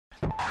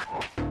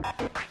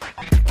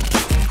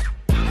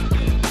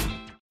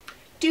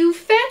Do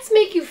fats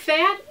make you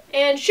fat,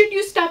 and should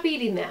you stop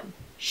eating them?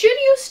 Should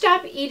you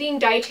stop eating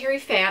dietary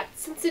fat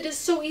since it is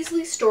so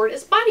easily stored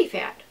as body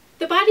fat?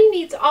 The body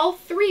needs all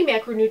three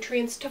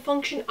macronutrients to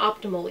function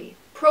optimally.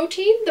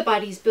 Protein, the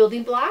body's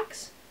building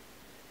blocks,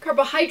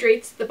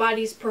 carbohydrates, the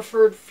body's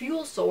preferred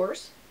fuel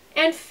source,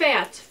 and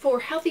fats for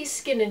healthy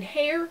skin and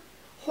hair,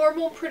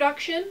 hormone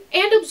production,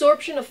 and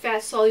absorption of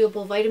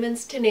fat-soluble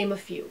vitamins, to name a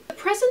few. The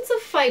presence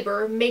of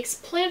fiber makes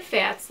plant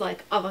fats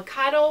like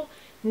avocado,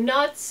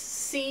 nuts,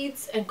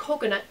 seeds, and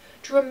coconut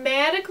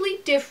dramatically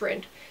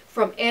different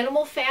from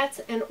animal fats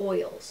and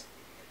oils.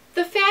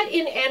 The fat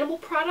in animal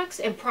products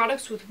and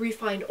products with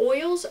refined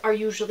oils are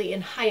usually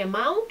in high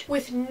amount,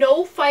 with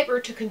no fiber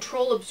to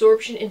control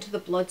absorption into the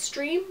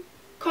bloodstream,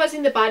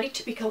 causing the body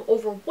to become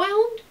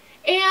overwhelmed,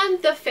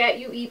 and the fat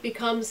you eat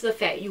becomes the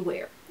fat you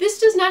wear. This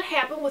does not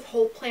happen with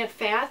whole plant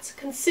fats,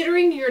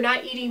 considering you're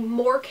not eating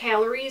more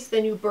calories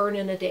than you burn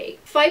in a day.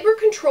 Fiber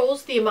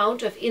controls the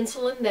amount of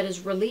insulin that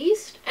is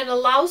released and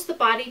allows the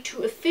body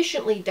to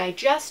efficiently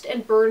digest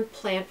and burn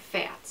plant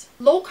fats.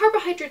 Low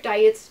carbohydrate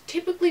diets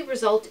typically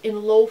result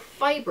in low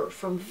fiber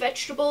from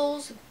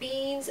vegetables,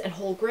 beans, and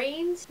whole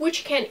grains,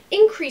 which can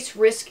increase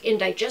risk in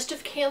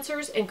digestive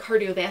cancers and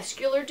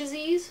cardiovascular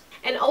disease,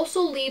 and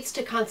also leads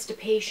to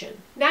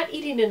constipation. Not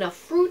eating enough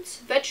fruits,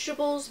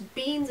 vegetables,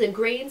 beans, and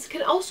grains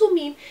can also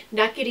mean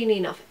not getting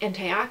enough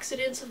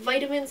antioxidants,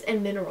 vitamins,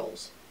 and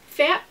minerals.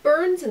 Fat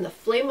burns in the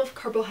flame of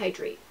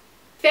carbohydrate.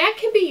 Fat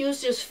can be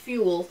used as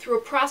fuel through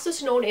a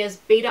process known as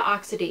beta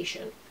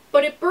oxidation,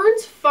 but it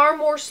burns far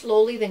more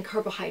slowly than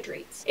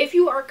carbohydrates. If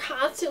you are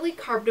constantly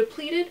carb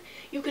depleted,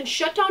 you can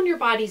shut down your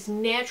body's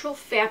natural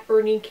fat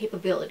burning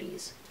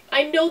capabilities.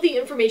 I know the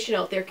information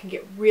out there can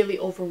get really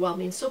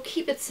overwhelming, so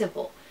keep it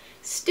simple.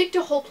 Stick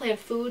to whole plant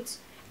foods,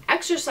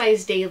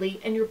 exercise daily,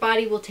 and your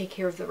body will take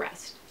care of the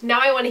rest. Now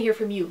I want to hear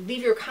from you.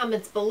 Leave your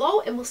comments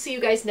below, and we'll see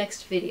you guys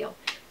next video.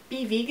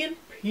 Be vegan.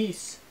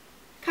 Peace.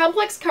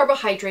 Complex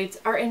carbohydrates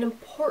are an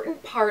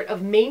important part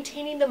of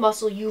maintaining the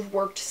muscle you've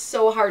worked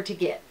so hard to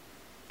get.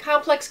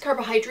 Complex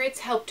carbohydrates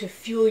help to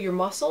fuel your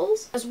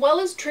muscles, as well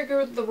as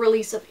trigger the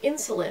release of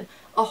insulin,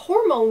 a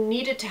hormone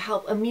needed to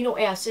help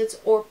amino acids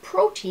or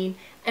protein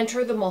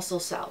enter the muscle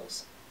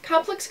cells.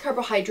 Complex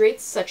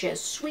carbohydrates such as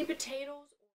sweet potato,